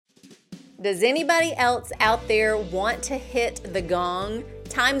Does anybody else out there want to hit the gong?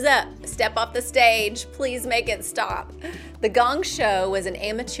 Time's up. Step off the stage. Please make it stop. The Gong Show was an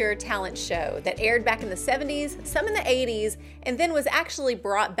amateur talent show that aired back in the 70s, some in the 80s, and then was actually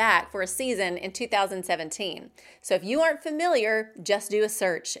brought back for a season in 2017. So if you aren't familiar, just do a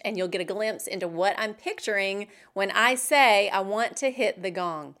search and you'll get a glimpse into what I'm picturing when I say I want to hit the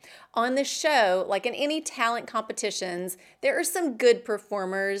gong. On the show, like in any talent competitions, there are some good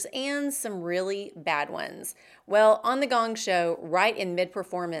performers and some really bad ones. Well, on the Gong Show, right in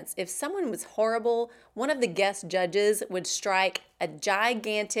mid-performance, if someone was horrible, one of the guest judges would strike a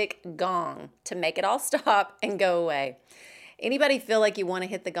gigantic gong to make it all stop and go away. Anybody feel like you want to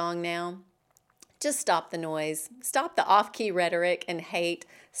hit the gong now? Just stop the noise. Stop the off-key rhetoric and hate.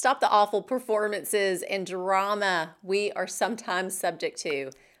 Stop the awful performances and drama we are sometimes subject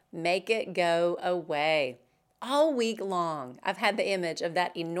to. Make it go away. All week long, I've had the image of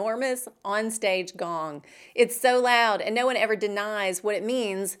that enormous onstage gong. It's so loud, and no one ever denies what it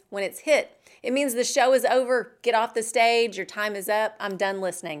means when it's hit. It means the show is over. Get off the stage. Your time is up. I'm done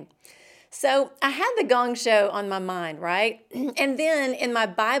listening. So I had the Gong Show on my mind, right? And then in my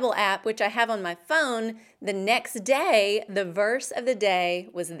Bible app, which I have on my phone, the next day, the verse of the day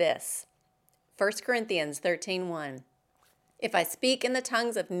was this. 1 Corinthians 13:1. If I speak in the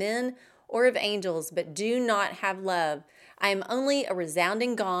tongues of men or of angels, but do not have love, I am only a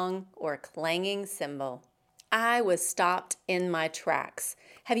resounding gong or a clanging cymbal. I was stopped in my tracks.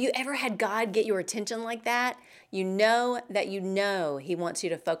 Have you ever had God get your attention like that? You know He wants you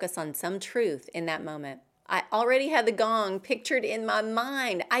to focus on some truth in that moment. I already had the gong pictured in my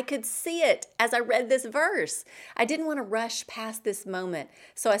mind. I could see it as I read this verse. I didn't want to rush past this moment,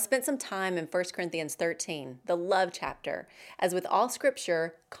 so I spent some time in 1 Corinthians 13, the love chapter. As with all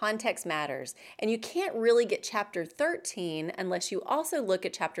scripture, context matters, and you can't really get chapter 13 unless you also look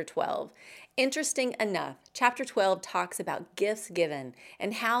at chapter 12. Interesting enough, chapter 12 talks about gifts given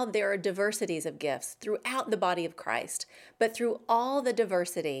and how there are diversities of gifts throughout the body of Christ. But through all the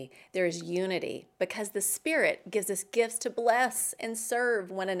diversity, there is unity because the Spirit gives us gifts to bless and serve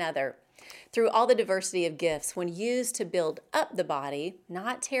one another. Through all the diversity of gifts, when used to build up the body,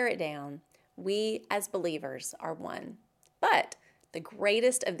 not tear it down, we as believers are one. But the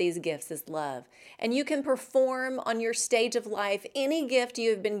greatest of these gifts is love, and you can perform on your stage of life any gift you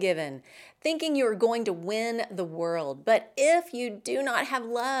have been given, thinking you are going to win the world. But if you do not have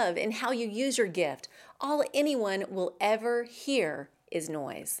love in how you use your gift, all anyone will ever hear is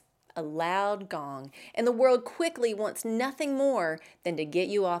noise, a loud gong, and the world quickly wants nothing more than to get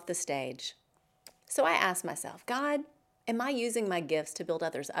you off the stage. So I asked myself, God, am I using my gifts to build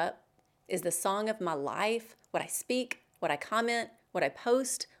others up? Is the song of my life what I speak, what I comment, what I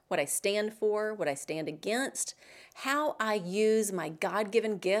post, what I stand for, what I stand against, how I use my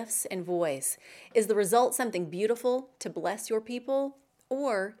God-given gifts and voice? Is the result something beautiful to bless your people,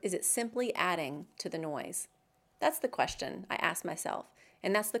 or is it simply adding to the noise? That's the question I ask myself,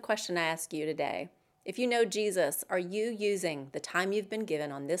 and that's the question I ask you today. If you know Jesus, are you using the time you've been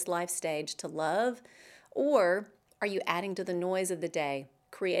given on this life stage to love, or are you adding to the noise of the day,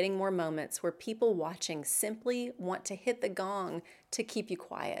 creating more moments where people watching simply want to hit the gong to keep you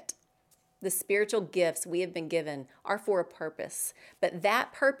quiet? The spiritual gifts we have been given are for a purpose, but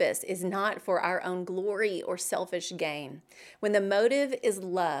that purpose is not for our own glory or selfish gain. When the motive is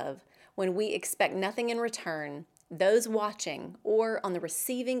love, when we expect nothing in return, those watching or on the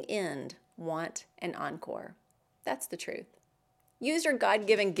receiving end want an encore. That's the truth. Use your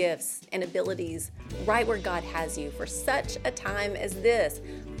God-given gifts and abilities right where God has you for such a time as this,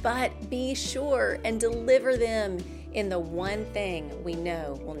 but be sure and deliver them in the one thing we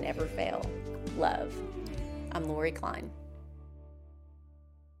know will never fail: love. I'm Lori Klein.